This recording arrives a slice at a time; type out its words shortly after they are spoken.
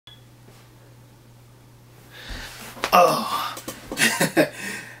Oh,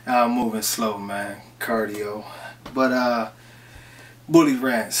 I'm moving slow, man. Cardio. But Bully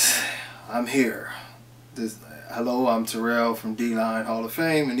Rants, I'm here. Hello, I'm Terrell from D-Line Hall of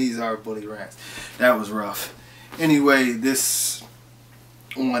Fame, and these are Bully Rants. That was rough. Anyway, this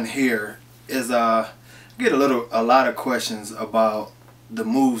one here is get a lot of questions about the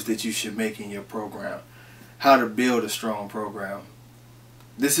moves that you should make in your program, how to build a strong program.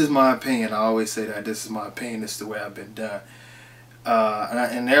 This is my opinion. I always say that this is my opinion. This is the way I've been done.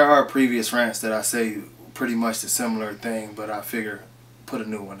 And there are previous rants that I say pretty much the similar thing, but I figure put a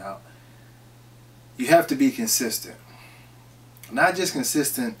new one out. You have to be consistent. Not just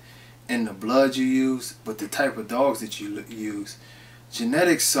consistent in the blood you use, but the type of dogs that you use.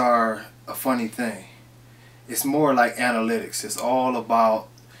 Genetics are a funny thing. It's more like analytics. It's all about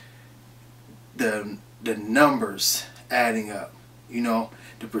the numbers adding up. You know,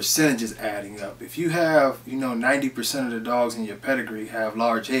 the percentages adding up. If you have, 90% of the dogs in your pedigree have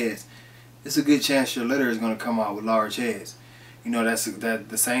large heads, it's a good chance your litter is going to come out with large heads. That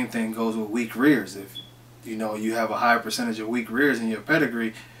the same thing goes with weak rears. If you have a high percentage of weak rears in your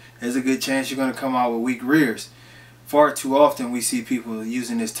pedigree, there's a good chance you're going to come out with weak rears. Far too often we see people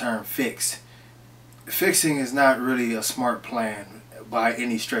using this term fix. Fixing is not really a smart plan by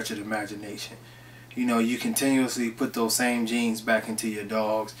any stretch of the imagination. You continuously put those same genes back into your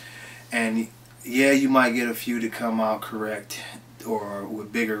dogs, and yeah, you might get a few to come out correct or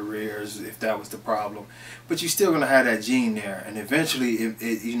with bigger rears if that was the problem, but you're still going to have that gene there, and eventually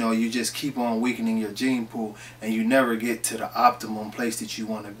you just keep on weakening your gene pool, and you never get to the optimum place that you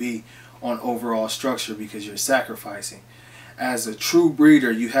want to be on overall structure because you're sacrificing. As a true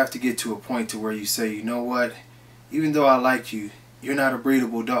breeder, you have to get to a point to where you say, you know what, even though I like you, you're not a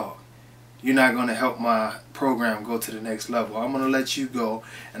breedable dog. You're not going to help my program go to the next level. I'm going to let you go,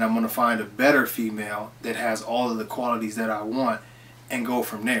 and I'm going to find a better female that has all of the qualities that I want and go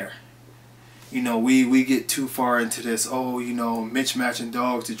from there. We get too far into this, mismatching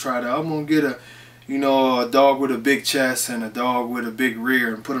dogs to try to, I'm going to get a dog with a big chest and a dog with a big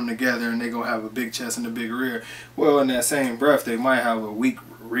rear and put them together and they're going to have a big chest and a big rear. Well, in that same breath, they might have a weak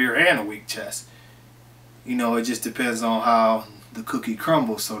rear and a weak chest. It just depends on how the cookie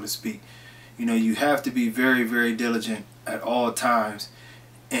crumbles, so to speak. You have to be very, very diligent at all times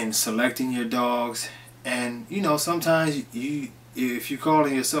in selecting your dogs. And, sometimes if you're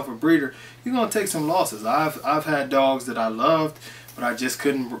calling yourself a breeder, you're going to take some losses. I've had dogs that I loved, but I just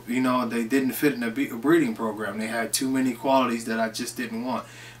couldn't, they didn't fit in a breeding program. They had too many qualities that I just didn't want.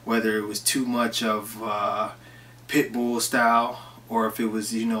 Whether it was too much of pit bull style, or if it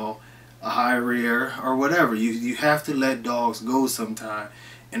was, a high rear or whatever. You have to let dogs go sometime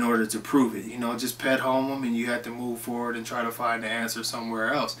in order to prove it. Just pet home them and you have to move forward and try to find the answer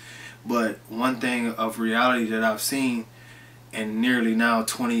somewhere else. But one thing of reality that I've seen in nearly now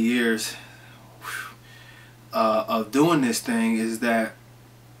 20 years of doing this thing is that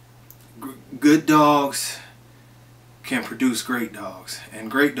good dogs can produce great dogs, and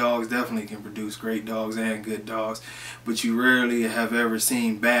great dogs definitely can produce great dogs and good dogs, but you rarely have ever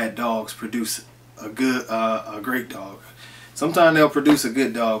seen bad dogs produce a great dog. Sometimes they'll produce a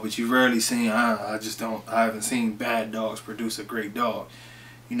good dog, but you've rarely seen, I haven't seen bad dogs produce a great dog.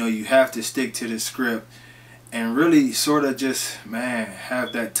 You have to stick to the script and really sort of just,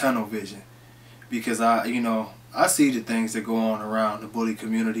 have that tunnel vision. Because I see the things that go on around the bully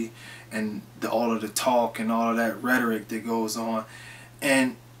community and all of the talk and all of that rhetoric that goes on.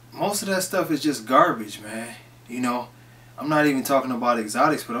 And most of that stuff is just garbage, man. I'm not even talking about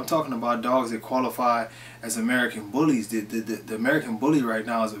exotics, but I'm talking about dogs that qualify as American bullies. The American bully right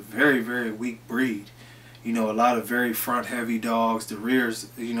now is a very, very weak breed. A lot of very front-heavy dogs. The rears,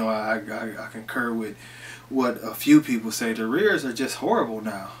 I concur with what a few people say. The rears are just horrible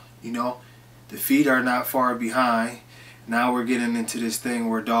now. The feet are not far behind. Now we're getting into this thing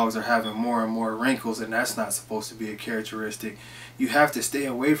where dogs are having more and more wrinkles, and that's not supposed to be a characteristic. You have to stay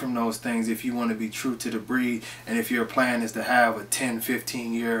away from those things if you want to be true to the breed, and if your plan is to have a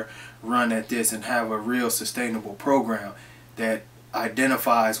 10-15 year run at this and have a real sustainable program that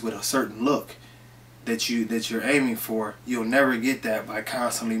identifies with a certain look that you're aiming for. You'll never get that by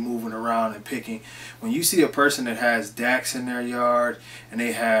constantly moving around and picking. When you see a person that has Dax in their yard, and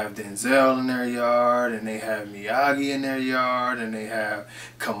they have Denzel in their yard, and they have Miyagi in their yard, and they have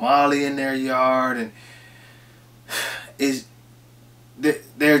Kamali in their yard, and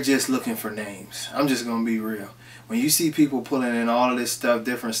they're just looking for names. I'm just gonna be real. When you see people pulling in all of this stuff,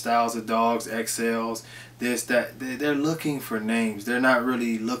 different styles of dogs, XLs, this, that, they're looking for names. They're not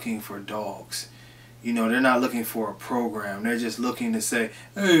really looking for dogs. They're not looking for a program. They're just looking to say,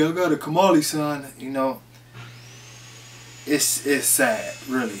 hey, I got a Kamali son. it's sad,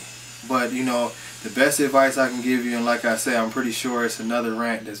 really. But you know, the best advice I can give you, and like I say, I'm pretty sure it's another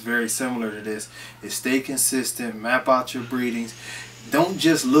rant that's very similar to this, is stay consistent, map out your breedings. Don't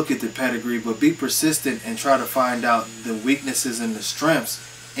just look at the pedigree, but be persistent and try to find out the weaknesses and the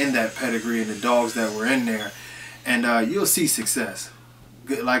strengths in that pedigree and the dogs that were in there, and you'll see success.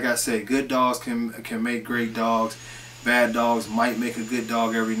 Good, like I say, good dogs can make great dogs. Bad dogs might make a good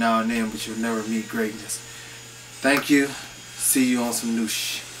dog every now and then, but you'll never meet greatness. Thank you. See you on some new